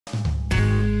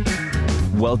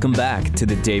Welcome back to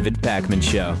the David Pakman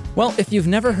Show. Well, if you've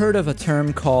never heard of a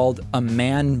term called a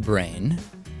man brain,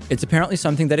 it's apparently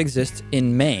something that exists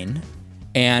in Maine.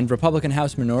 And Republican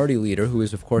House Minority Leader, who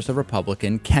is, of course, a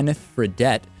Republican, Kenneth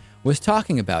Fredette, was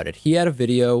talking about it. He had a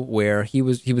video where he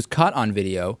was caught on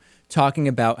video talking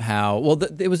about how, well,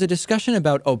 there was a discussion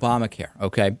about Obamacare,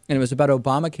 okay? And it was about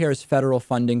Obamacare's federal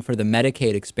funding for the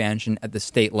Medicaid expansion at the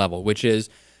state level, which is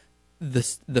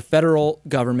the federal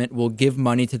government will give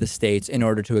money to the states in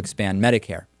order to expand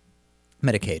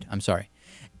Medicaid, I'm sorry.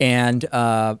 And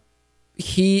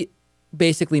he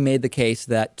basically made the case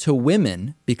that to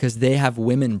women, because they have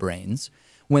women brains,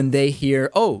 when they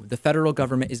hear, oh, the federal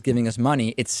government is giving us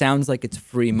money, it sounds like it's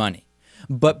free money.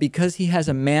 But because he has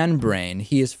a man brain,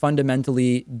 he is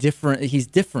fundamentally different. He's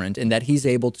different in that he's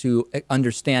able to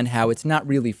understand how it's not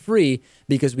really free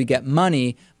because we get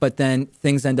money, but then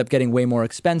things end up getting way more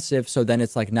expensive. So then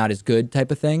it's like not as good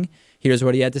type of thing. Here's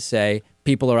what he had to say.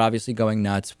 People are obviously going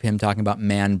nuts, him talking about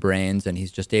man brains, and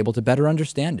he's just able to better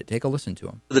understand it. Take a listen to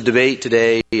him. The debate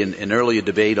today, an earlier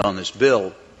debate on this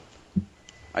bill,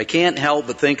 I can't help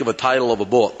but think of a title of a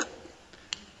book.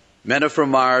 Men are from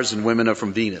Mars and women are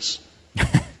from Venus.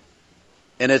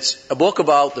 And it's a book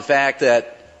about the fact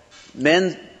that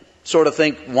men sort of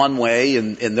think one way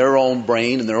in their own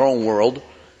brain, in their own world,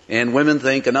 and women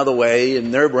think another way in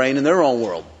their brain, in their own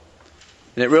world.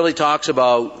 And it really talks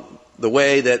about the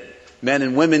way that men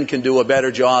and women can do a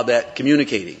better job at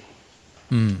communicating.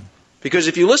 Because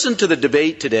if you listen to the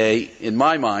debate today, in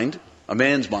my mind, a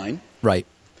man's mind, right,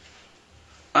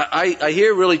 I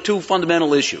hear really two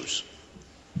fundamental issues.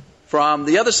 From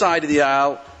the other side of the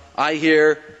aisle, I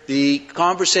hear the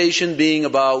conversation being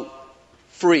about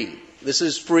free. This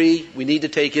is free. We need to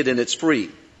take it, and it's free.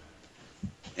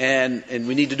 And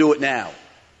we need to do it now.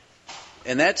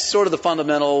 And that's sort of the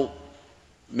fundamental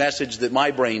message that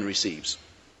my brain receives.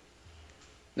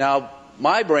 Now,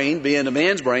 my brain, being a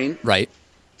man's brain, right,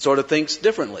 sort of thinks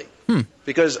differently.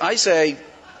 Because I say,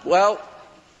 well,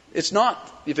 it's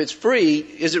not, if it's free,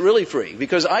 is it really free?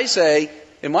 Because I say,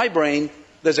 in my brain,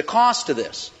 there's a cost to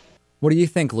this. What do you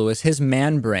think, Lewis? His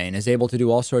man brain is able to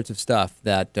do all sorts of stuff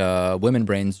that women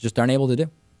brains just aren't able to do.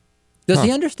 Does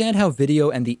he understand how video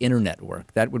and the internet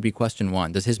work? That would be question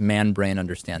one. Does his man brain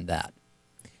understand that?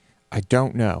 I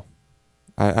don't know.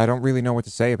 I don't really know what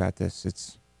to say about this.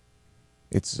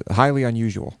 It's highly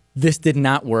unusual. This did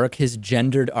not work. His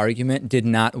gendered argument did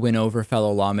not win over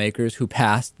fellow lawmakers who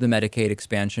passed the Medicaid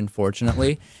expansion,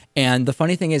 fortunately. And the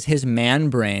funny thing is his man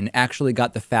brain actually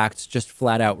got the facts just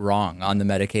flat out wrong on the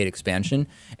Medicaid expansion.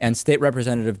 And State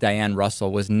Representative Diane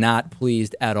Russell was not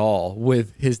pleased at all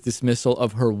with his dismissal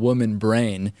of her woman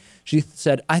brain. She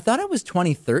said, I thought it was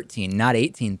 2013, not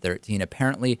 1813.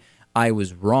 Apparently, I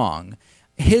was wrong.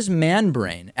 His man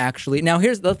brain actually... Now,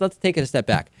 let's take it a step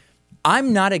back.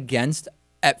 I'm not against,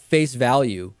 at face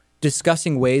value,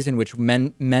 discussing ways in which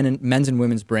men's and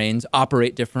women's brains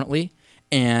operate differently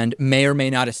and may or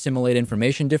may not assimilate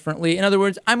information differently. In other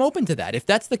words, I'm open to that. If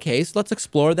that's the case, let's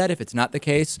explore that. If it's not the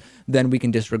case, then we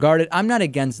can disregard it. I'm not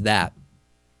against that.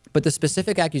 But the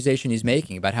specific accusation he's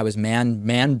making about how his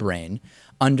man brain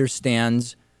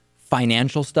understands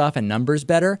financial stuff and numbers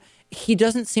better, he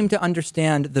doesn't seem to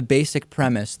understand the basic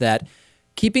premise that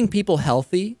keeping people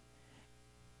healthy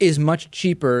is much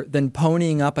cheaper than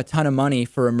ponying up a ton of money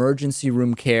for emergency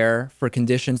room care for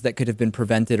conditions that could have been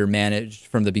prevented or managed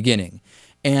from the beginning.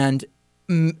 And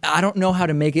I don't know how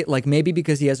to make it, like, maybe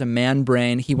because he has a man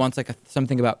brain, he wants like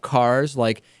something about cars,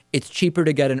 like it's cheaper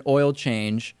to get an oil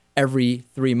change every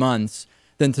 3 months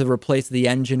than to replace the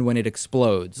engine when it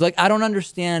explodes. Like, I don't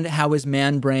understand how his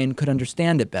man brain could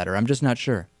understand it better. I'm just not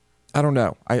sure. I don't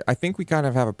know. I think we kind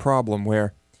of have a problem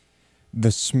where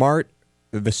the smart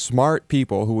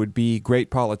people who would be great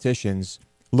politicians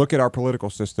look at our political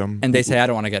system. And they say, I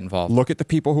don't want to get involved. Look at the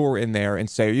people who are in there and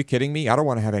say, are you kidding me? I don't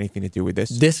want to have anything to do with this.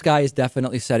 This guy is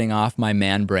definitely setting off my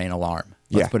man brain alarm.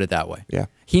 Let's put it that way. Yeah.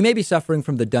 He may be suffering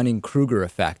from the Dunning-Kruger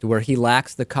effect, where he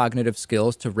lacks the cognitive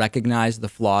skills to recognize the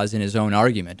flaws in his own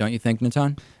argument. Don't you think,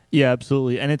 Natan? Yeah,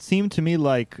 absolutely. And it seemed to me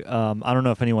like, I don't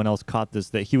know if anyone else caught this,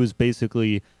 that he was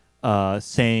basically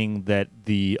saying that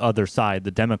the other side,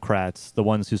 the Democrats, the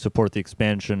ones who support the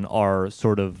expansion, are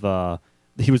sort of,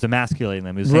 he was emasculating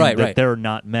them. He was saying that they're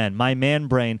not men. My man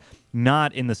brain,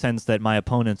 not in the sense that my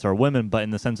opponents are women, but in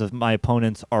the sense of my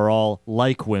opponents are all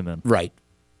like women. Right.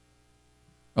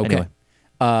 Okay. Anyway.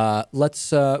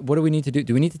 What do we need to do?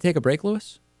 Do we need to take a break,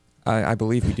 Lewis? I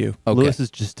believe we do. Okay. Lewis is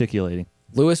gesticulating.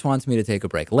 Lewis wants me to take a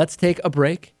break. Let's take a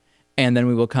break. And then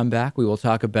we will come back. We will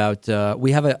talk about,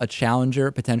 we have a challenger,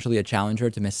 potentially a challenger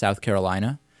to Miss South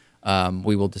Carolina.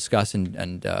 We will discuss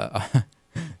and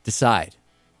decide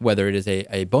whether it is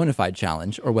a bona fide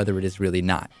challenge or whether it is really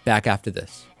not. Back after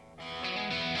this.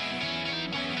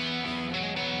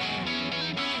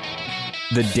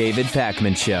 The David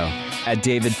Pakman Show at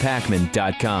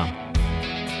davidpakman.com.